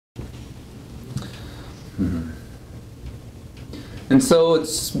And so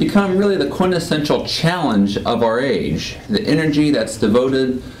it's become really the quintessential challenge of our age, the energy that's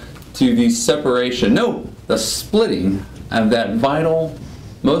devoted to the separation, no, the splitting of that vital,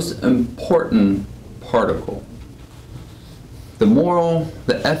 most important particle. The moral,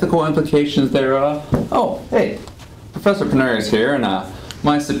 the ethical implications thereof. Oh, hey, Professor Canary is here, and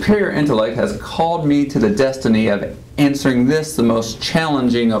my superior intellect has called me to the destiny of answering this, the most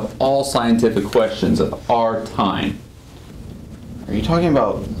challenging of all scientific questions of our time. Are you talking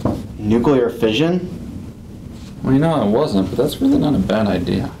about nuclear fission? Well, you know, I wasn't, but that's really not a bad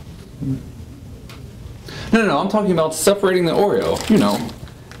idea. No, I'm talking about separating the Oreo, you know,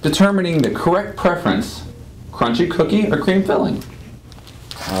 determining the correct preference, crunchy cookie or cream filling.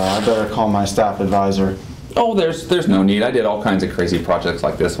 I better call my staff advisor. Oh, there's no need. I did all kinds of crazy projects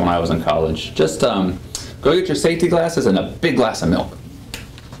like this when I was in college. Just go get your safety glasses and a big glass of milk.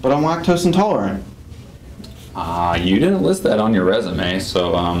 But I'm lactose intolerant. You didn't list that on your resume,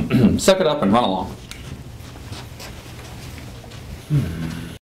 so suck it up and run along.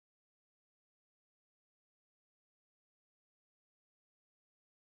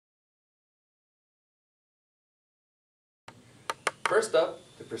 First up,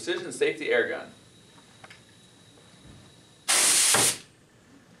 the Precision Safety Air Gun.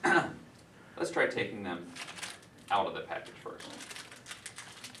 Let's try taking them out of the package first.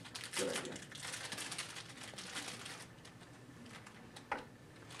 Good idea.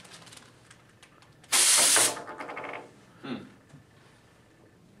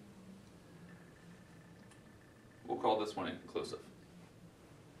 We'll call this one inconclusive.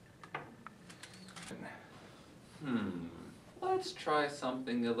 Let's try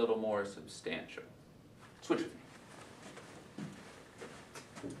something a little more substantial. Switch with me.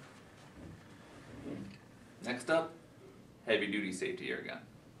 Next up, heavy-duty safety air gun.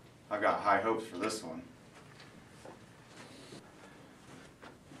 I've got high hopes for this one.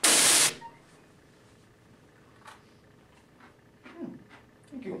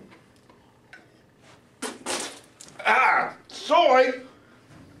 Thank you. Ah! Soy!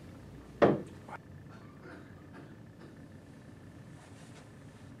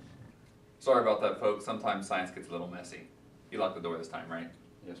 Sorry about that, folks. Sometimes science gets a little messy. You locked the door this time, right?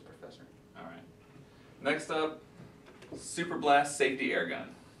 Yes, Professor. All right. Next up, Super Blast Safety Air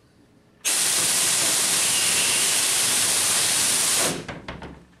Gun.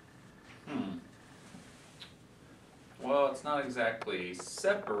 Well, it's not exactly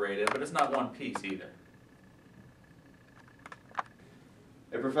separated, but it's not one piece either.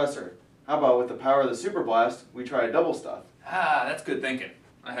 Hey, Professor, how about with the power of the Super Blast, we try a double stuff? Ah, that's good thinking.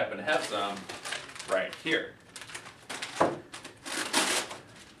 I happen to have some right here.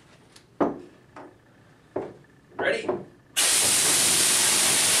 Ready?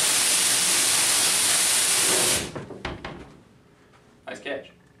 Nice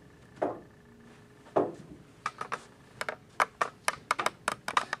catch.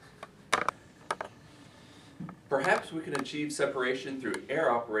 Perhaps we can achieve separation through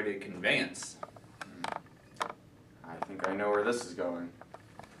air-operated conveyance. I think I know where this is going.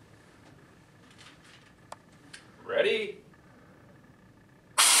 Ready?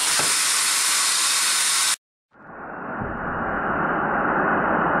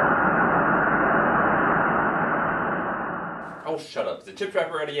 Oh, shut up. Is the chip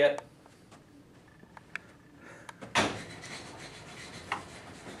trapper ready yet?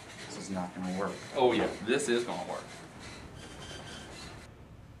 This is not going to work. Oh yeah, this is going to work.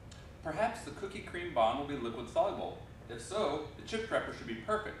 Perhaps the cookie cream bond will be liquid soluble. If so, the chip trapper should be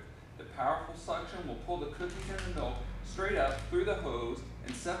perfect. The powerful suction will pull the cookies and the milk straight up through the hose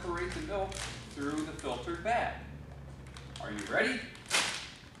and separate the milk through the filtered bag. Are you ready?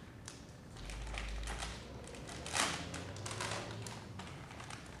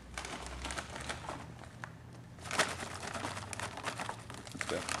 Let's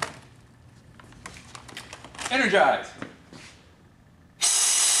go. Energize!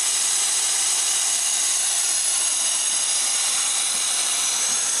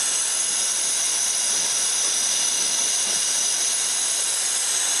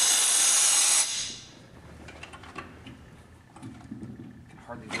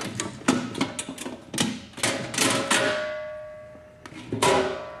 Hardly do it.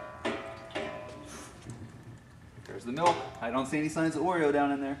 There's the milk. I don't see any signs of Oreo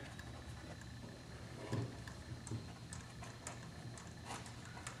down in there.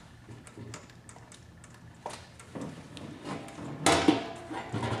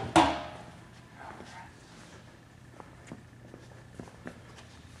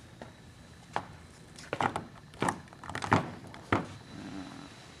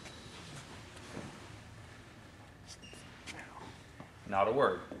 Not a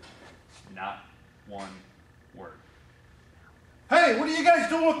word. Not one word. Hey, what are you guys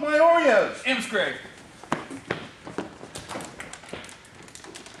doing with my Oreos? Imps Greg.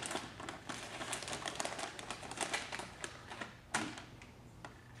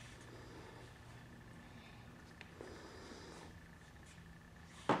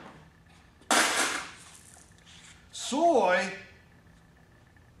 Soy?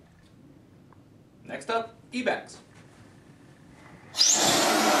 Next up, e-bags.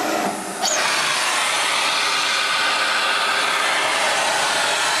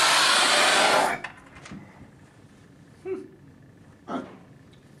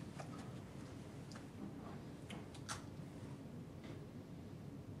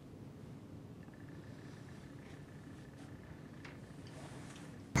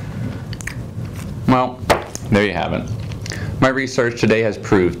 Well, there you have it. My research today has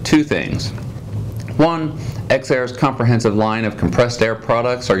proved two things. One, EXAIR's comprehensive line of compressed air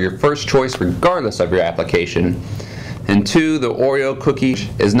products are your first choice regardless of your application. And two, the Oreo cookie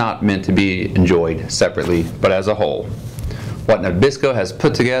is not meant to be enjoyed separately, but as a whole. What Nabisco has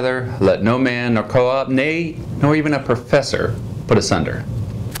put together, let no man nor co-op, nay, nor even a professor put asunder.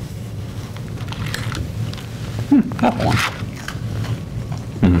 Apple one.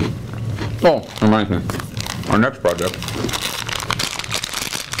 Oh, reminds me. Our next project.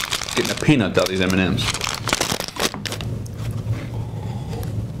 Getting a peanut out of these M&Ms.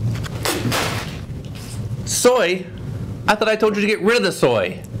 Soy? I thought I told you to get rid of the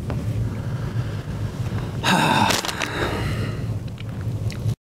soy.